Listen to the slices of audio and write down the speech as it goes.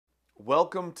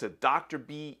Welcome to Dr.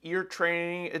 B Ear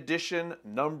Training Edition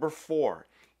number 4.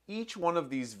 Each one of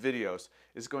these videos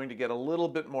is going to get a little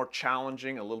bit more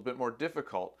challenging, a little bit more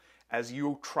difficult as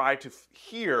you try to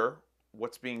hear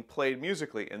what's being played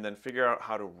musically and then figure out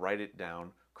how to write it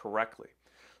down correctly.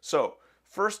 So,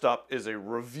 first up is a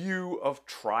review of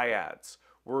triads.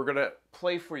 We're going to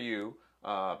play for you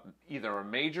either a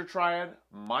major triad,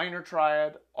 minor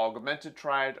triad, augmented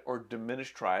triad, or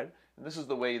diminished triad. And this is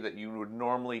the way that you would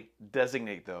normally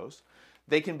designate those.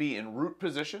 They can be in root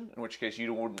position, in which case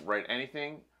you wouldn't write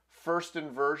anything. First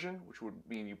inversion, which would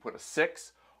mean you put a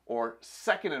 6, or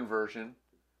second inversion,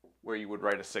 where you would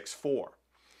write a 6/4.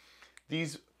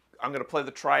 These, I'm going to play the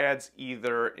triads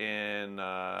either in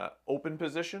open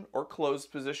position or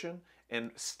closed position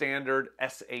in standard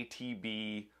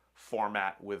SATB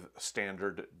format with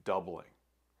standard doubling.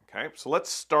 Okay, so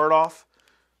let's start off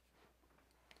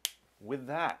with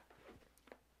that.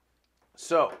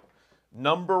 So,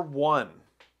 number 1.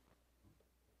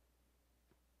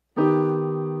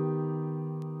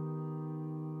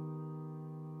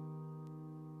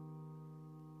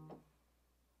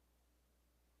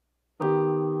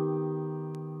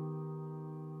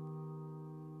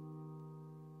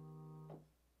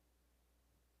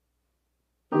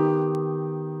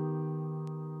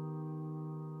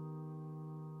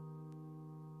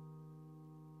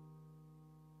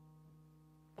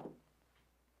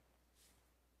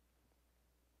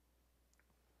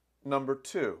 Number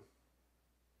 2.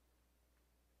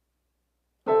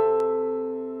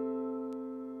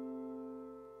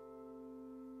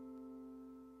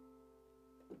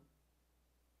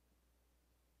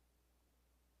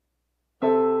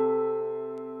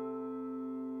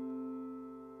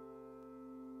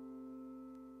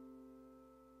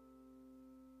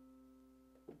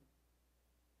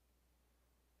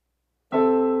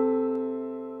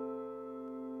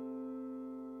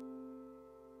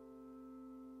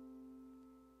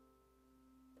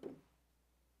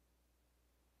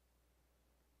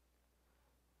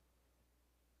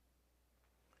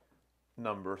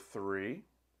 Number 3.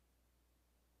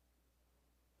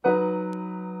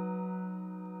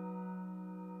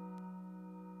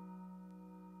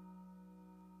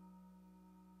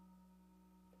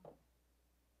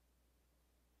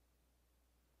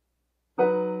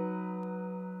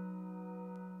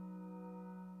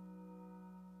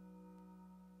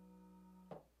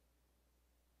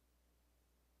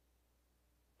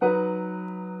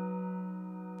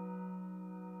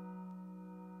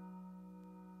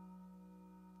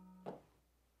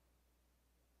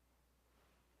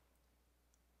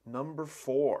 Number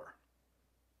 4.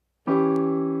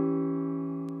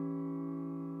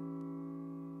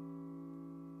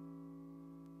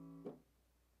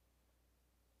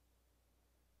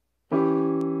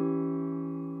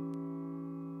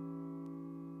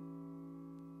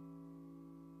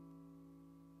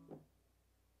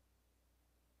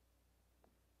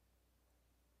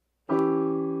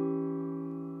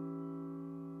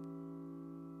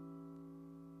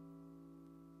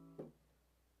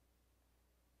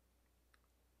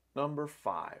 Number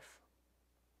 5.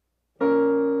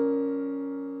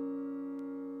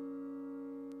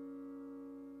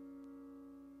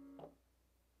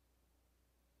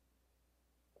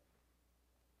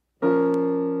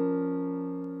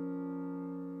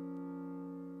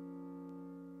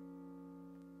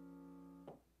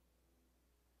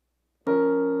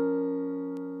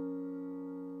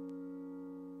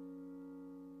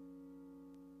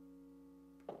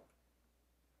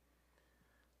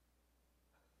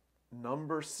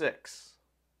 Number 6.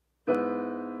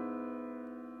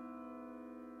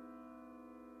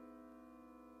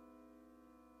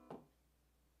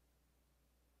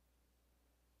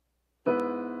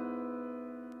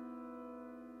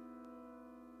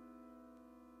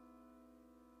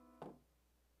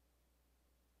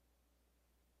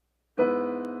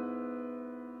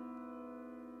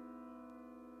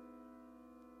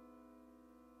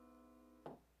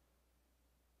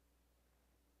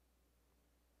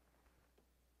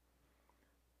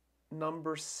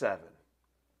 Number 7.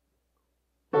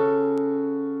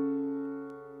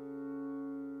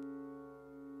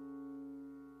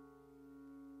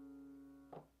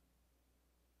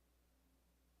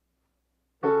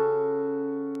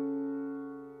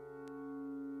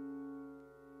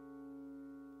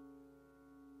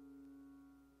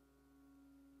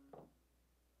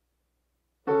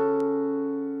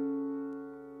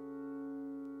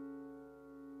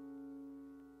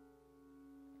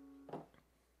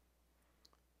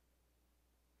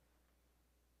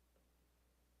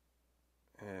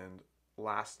 And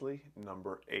lastly,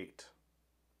 number 8.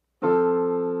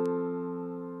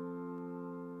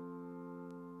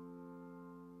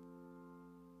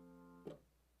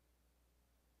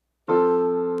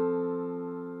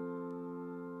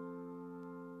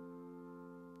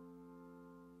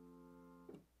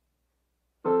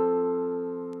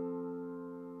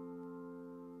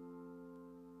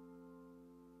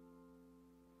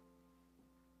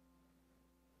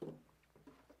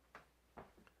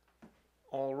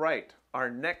 All right, our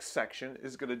next section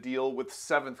is going to deal with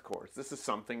seventh chords. This is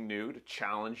something new to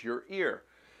challenge your ear.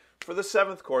 For the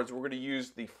seventh chords, we're going to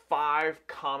use the 5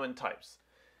 common types.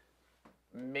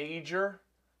 Major,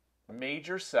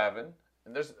 major 7,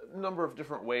 and there's a number of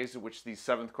different ways in which these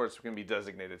seventh chords can be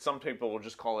designated. Some people will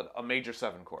just call it a major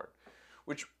 7 chord,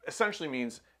 which essentially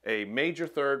means a major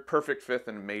 3rd, perfect 5th,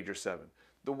 and a major 7.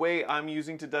 The way I'm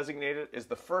using to designate it is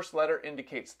the first letter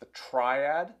indicates the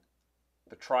triad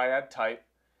type,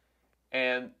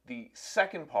 and the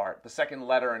second part, the second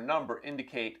letter and number,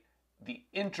 indicate the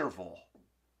interval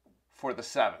for the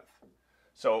 7th.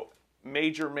 So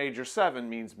major, major 7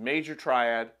 means major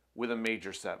triad with a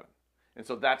major 7. And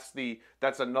so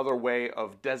that's another way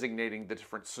of designating the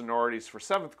different sonorities for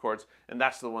seventh chords, and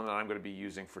that's the one that I'm going to be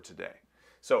using for today.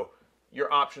 So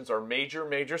your options are major,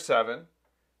 major 7,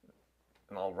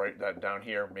 and I'll write that down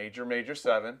here, major, major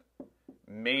 7,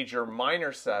 major,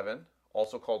 minor 7,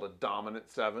 also called a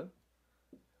dominant 7,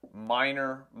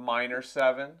 minor, minor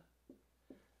 7,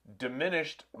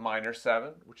 diminished minor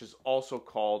 7, which is also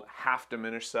called half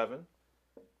diminished 7,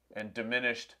 and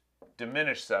diminished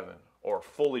diminished 7, or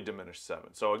fully diminished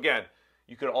 7. So again,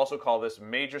 you could also call this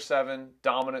major 7,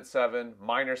 dominant 7,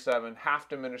 minor 7, half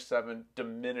diminished 7,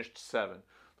 diminished 7.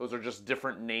 Those are just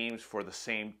different names for the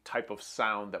same type of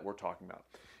sound that we're talking about.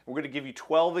 We're going to give you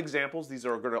 12 examples. These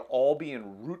are going to all be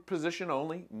in root position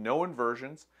only, no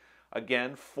inversions.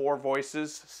 Again, 4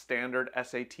 voices, standard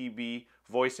SATB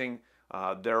voicing.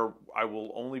 I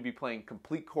will only be playing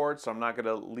complete chords, so I'm not going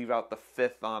to leave out the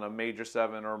 5th on a major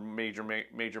 7 or major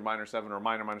minor 7 or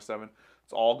minor minor 7.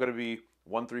 It's all going to be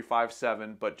 1, 3, 5,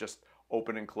 7, but just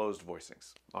open and closed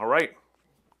voicings. All right,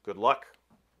 good luck.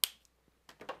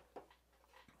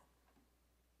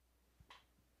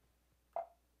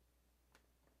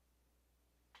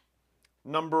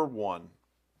 Number 1.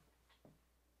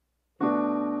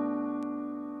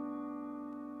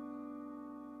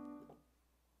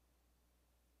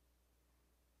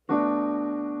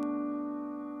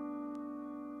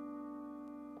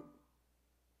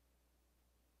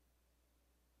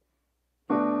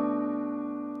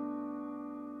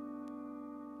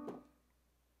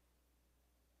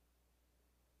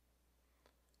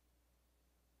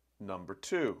 Number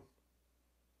 2.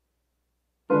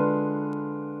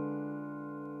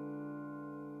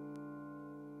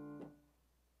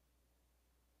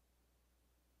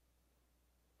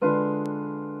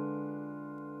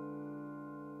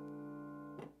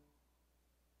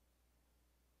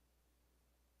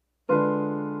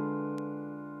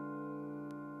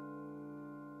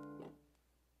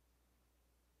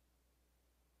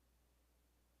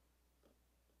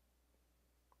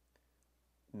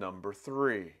 Number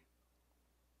 3.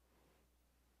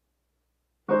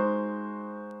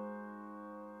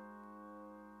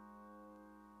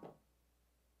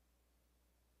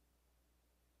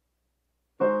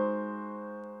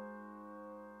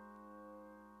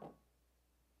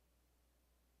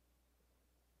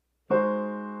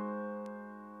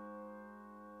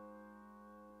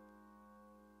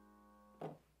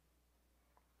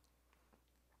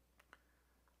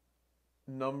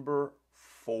 Number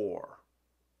 4.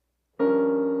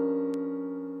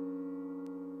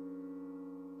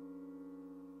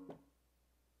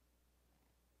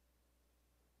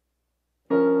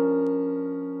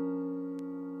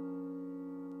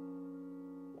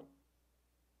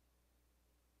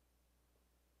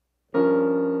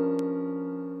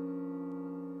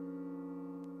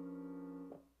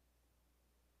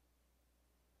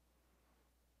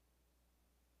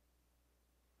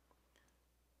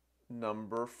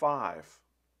 Number 5.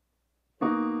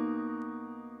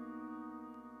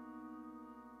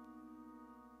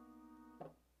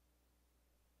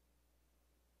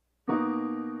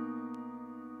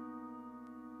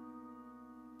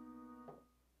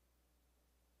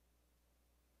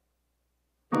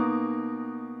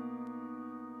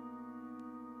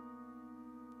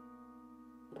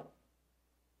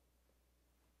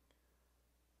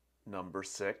 Number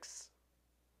 6.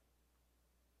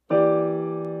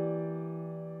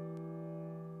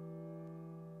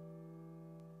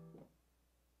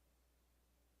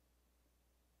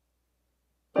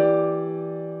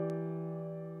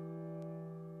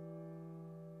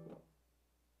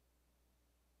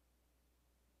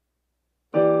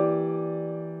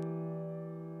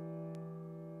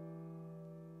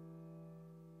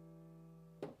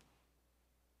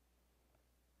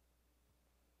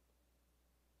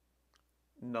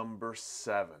 Number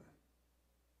 7.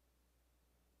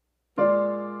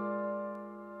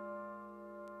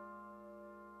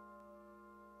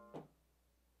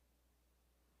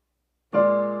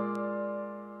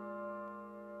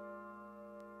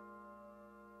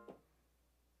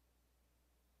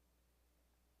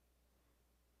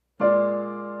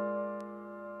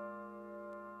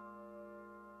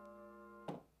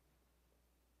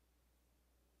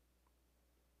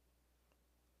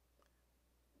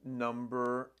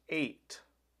 number 8.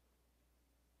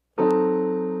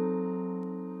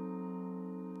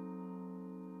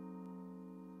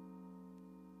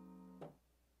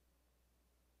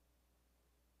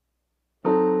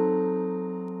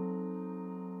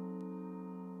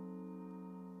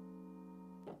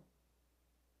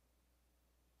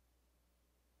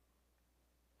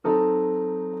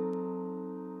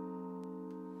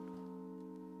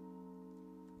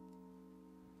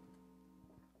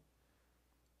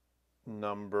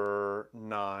 Number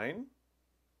 9.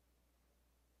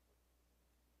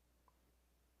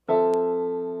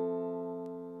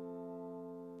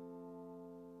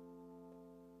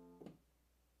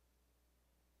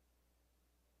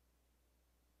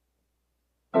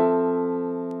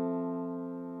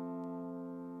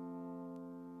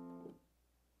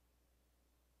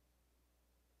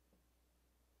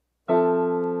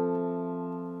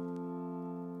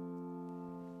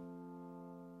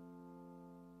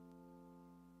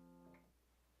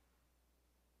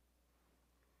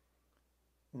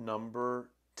 Number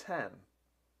 10.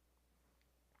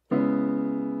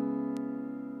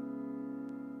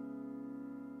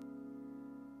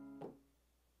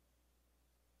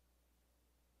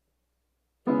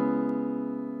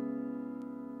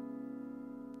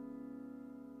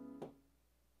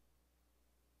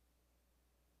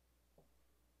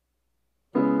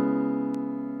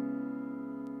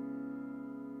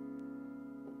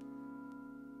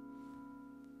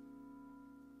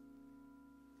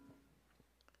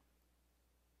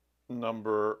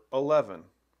 Number 11.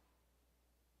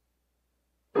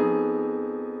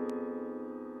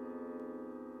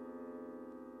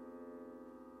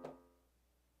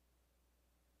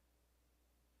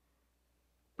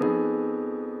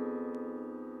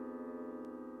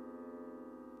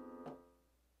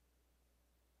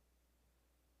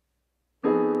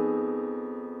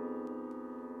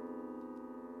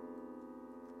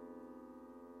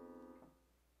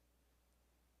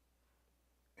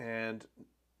 And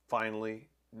finally,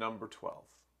 number 12.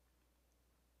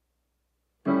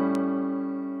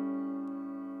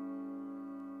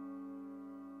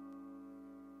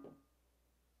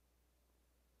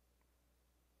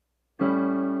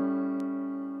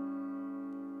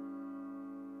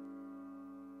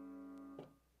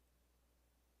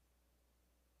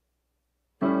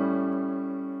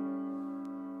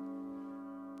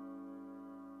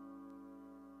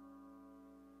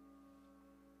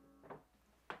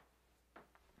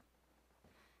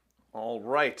 All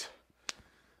right.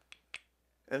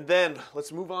 And then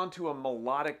let's move on to a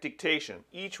melodic dictation.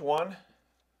 Each one,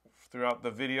 throughout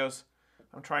the videos,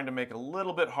 I'm trying to make it a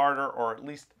little bit harder, or at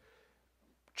least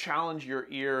challenge your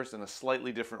ears in a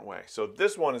slightly different way. So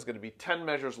this one is going to be 10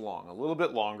 measures long, a little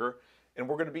bit longer, and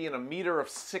we're going to be in a meter of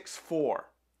 6/4.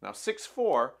 Now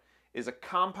 6/4 is a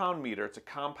compound meter. It's a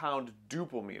compound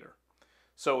duple meter.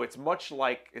 So it's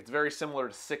very similar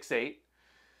to 6/8.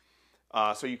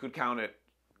 So you could count it.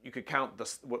 You could count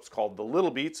what's called the little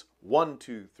beats, 1,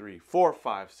 2, 3, 4,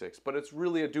 5, 6, but it's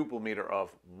really a duple meter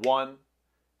of 1,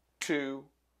 2,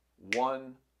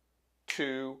 1,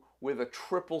 2, with a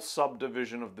triple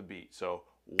subdivision of the beat. So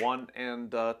 1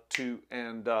 and 2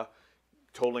 and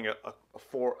totaling a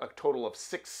total of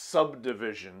 6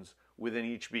 subdivisions within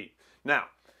each beat. Now,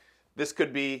 this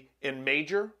could be in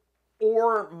major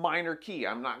or minor key.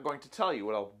 I'm not going to tell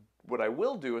you. What I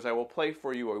will do is I will play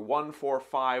for you a 1, 4,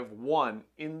 5, 1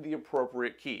 in the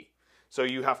appropriate key. So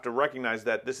you have to recognize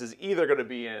that this is either going to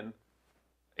be in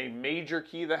a major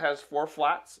key that has 4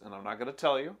 flats, and I'm not going to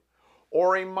tell you,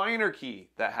 or a minor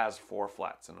key that has 4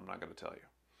 flats, and I'm not going to tell you.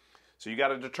 So you got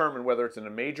to determine whether it's in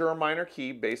a major or minor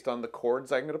key based on the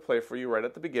chords I'm going to play for you right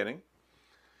at the beginning.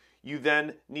 You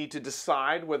then need to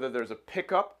decide whether there's a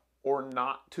pickup or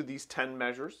not to these 10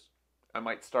 measures. I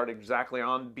might start exactly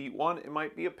on beat 1. It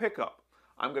might be a pickup.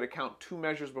 I'm going to count 2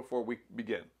 measures before we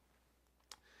begin.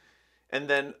 And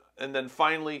then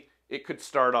finally, it could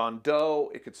start on do.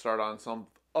 It could start on some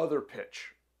other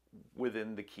pitch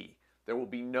within the key. There will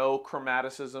be no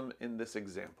chromaticism in this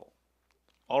example.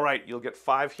 All right, you'll get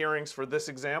 5 hearings for this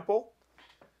example.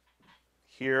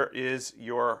 Here is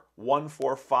your 1,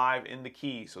 4, 5 in the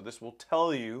key. So this will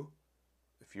tell you,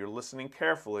 if you're listening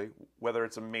carefully, whether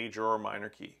it's a major or minor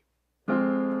key.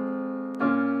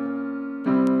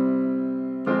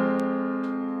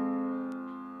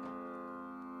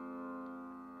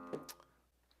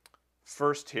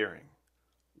 First hearing,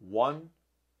 1,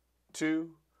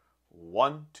 2,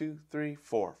 1, 2, 3,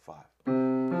 4, 5.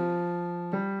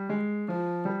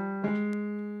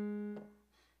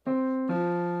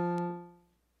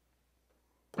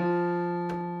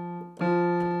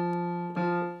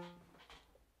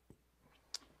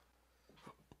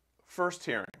 First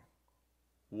hearing.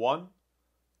 1,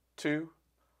 2,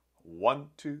 1,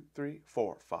 2, 3,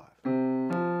 4, 5.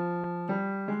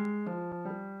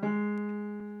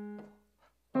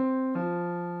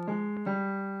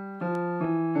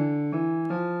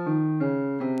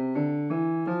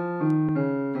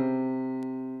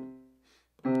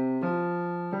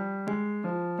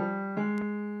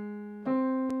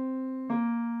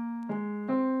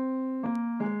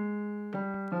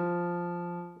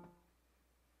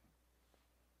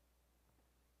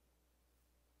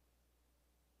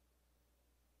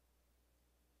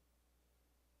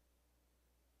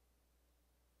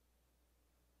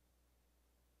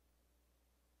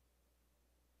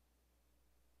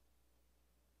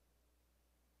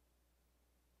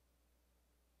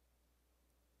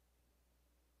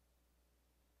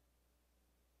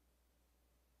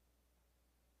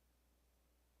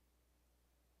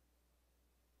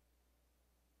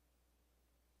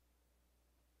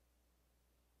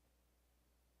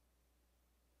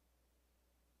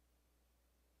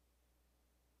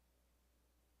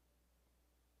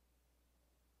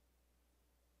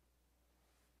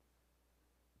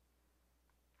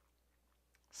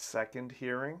 Second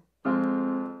hearing.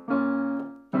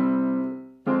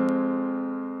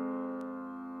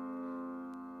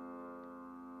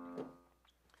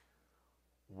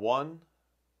 One,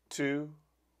 two,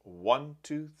 1,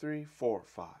 2, 3, 4,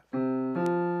 5.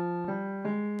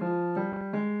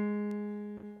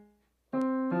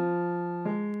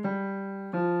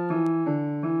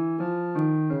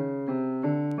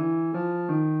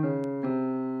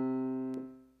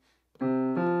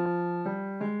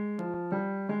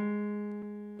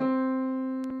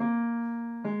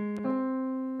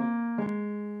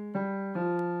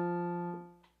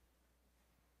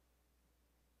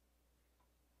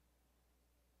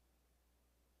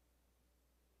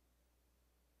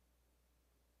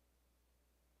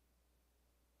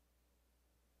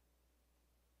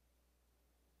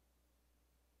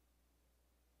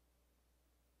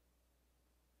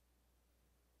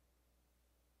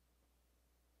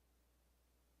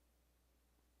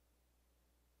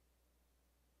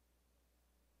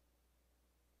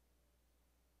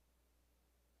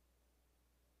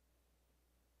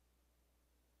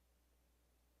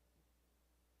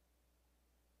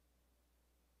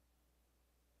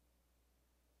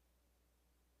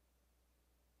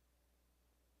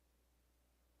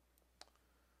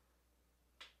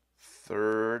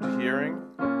 Third hearing.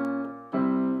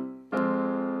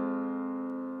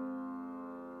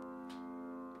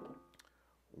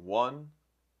 One,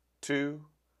 two,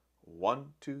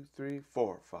 1, 2, 3,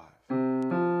 4, 5.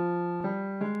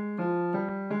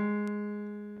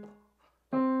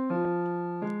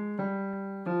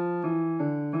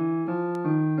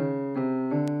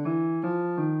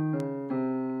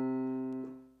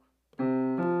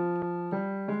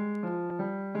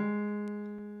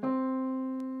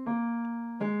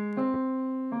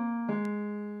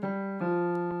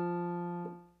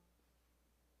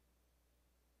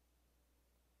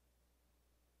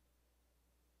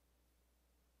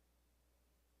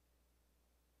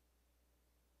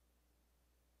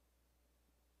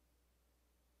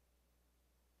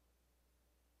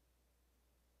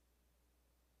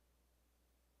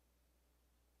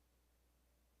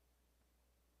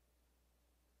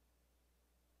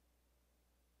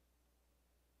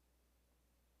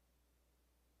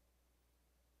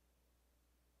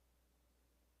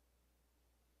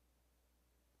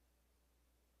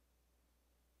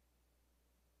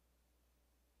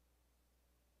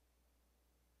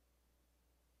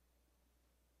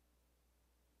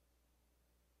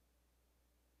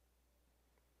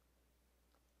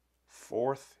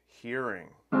 Fourth hearing.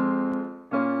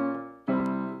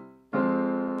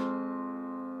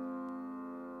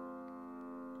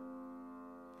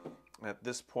 At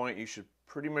this point, you should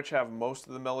pretty much have most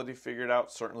of the melody figured out,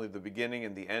 certainly the beginning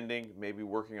and the ending, maybe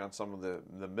working on some of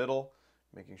the middle,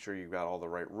 making sure you've got all the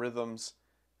right rhythms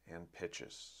and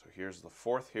pitches. So here's the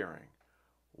fourth hearing.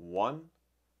 1,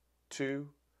 2,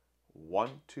 1,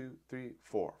 2, 3,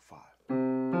 4, 5.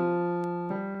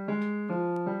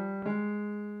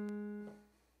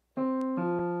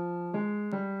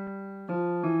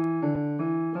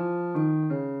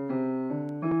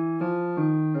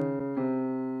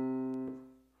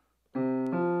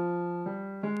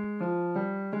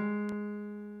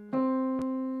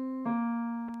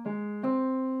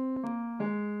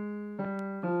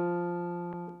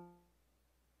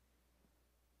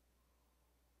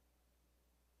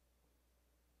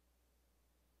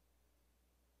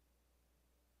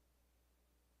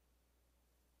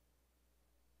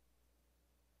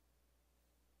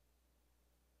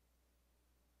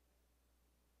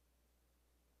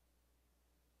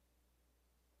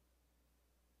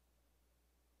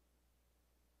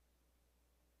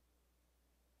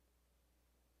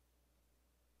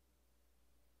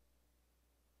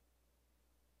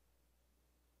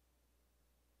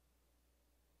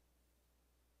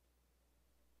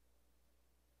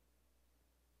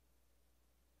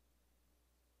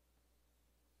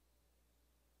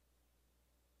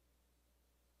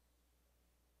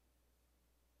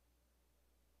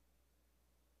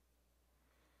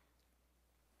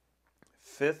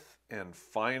 fifth and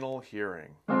final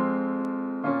hearing.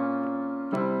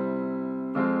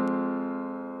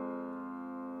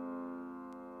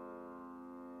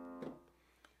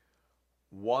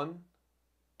 One,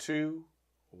 two,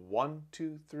 1,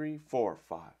 2, 3, 4,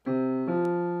 5.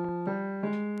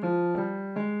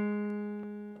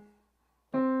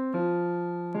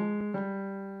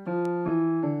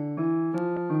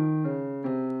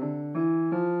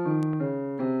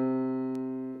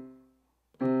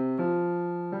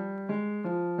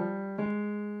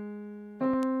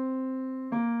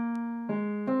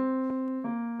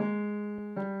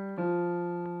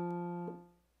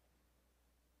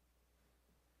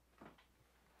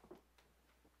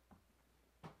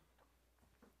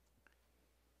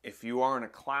 If you are in a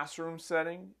classroom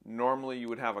setting, normally you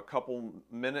would have a couple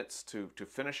minutes to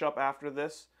finish up after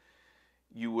this.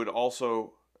 You would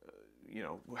also,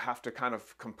 have to kind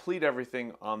of complete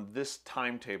everything on this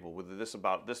timetable with this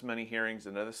about this many hearings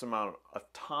and this amount of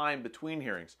time between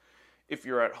hearings. If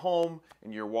you're at home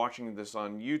and you're watching this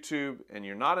on YouTube and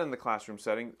you're not in the classroom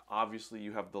setting, obviously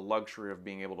you have the luxury of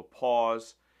being able to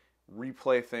pause,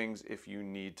 replay things if you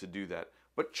need to do that.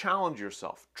 But challenge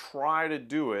yourself. Try to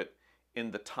do it in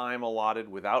the time allotted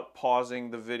without pausing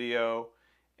the video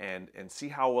and see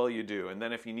how well you do. And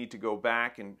then if you need to go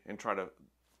back and try to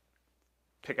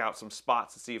pick out some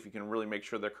spots to see if you can really make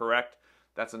sure they're correct,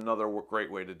 that's another great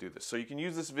way to do this. So you can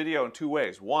use this video in two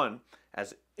ways. One,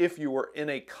 as if you were in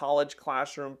a college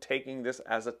classroom taking this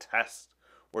as a test,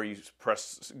 where you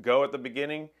press go at the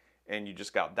beginning and you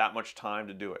just got that much time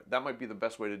to do it. That might be the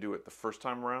best way to do it the first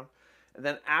time around. And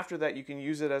then after that, you can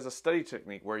use it as a study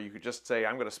technique where you could just say,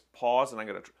 I'm going to pause and I'm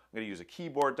going to use a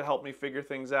keyboard to help me figure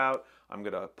things out. I'm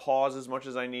going to pause as much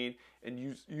as I need and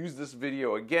use this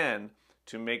video again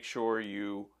to make sure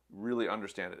you really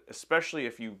understand it, especially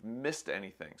if you've missed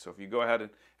anything. So if you go ahead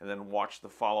and then watch the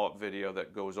follow-up video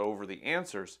that goes over the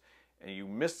answers and you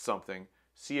missed something,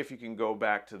 see if you can go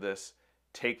back to this,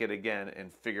 take it again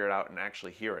and figure it out and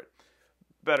actually hear it.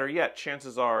 Better yet,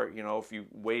 chances are, if you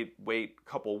wait a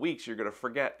couple weeks, you're going to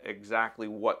forget exactly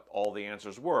what all the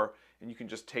answers were, and you can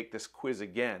just take this quiz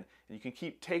again. And you can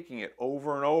keep taking it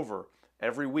over and over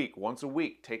every week, once a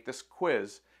week. Take this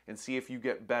quiz and see if you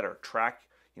get better. Track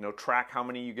how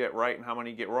many you get right and how many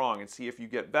you get wrong, and see if you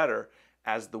get better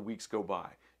as the weeks go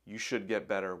by. You should get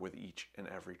better with each and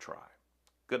every try.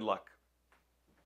 Good luck.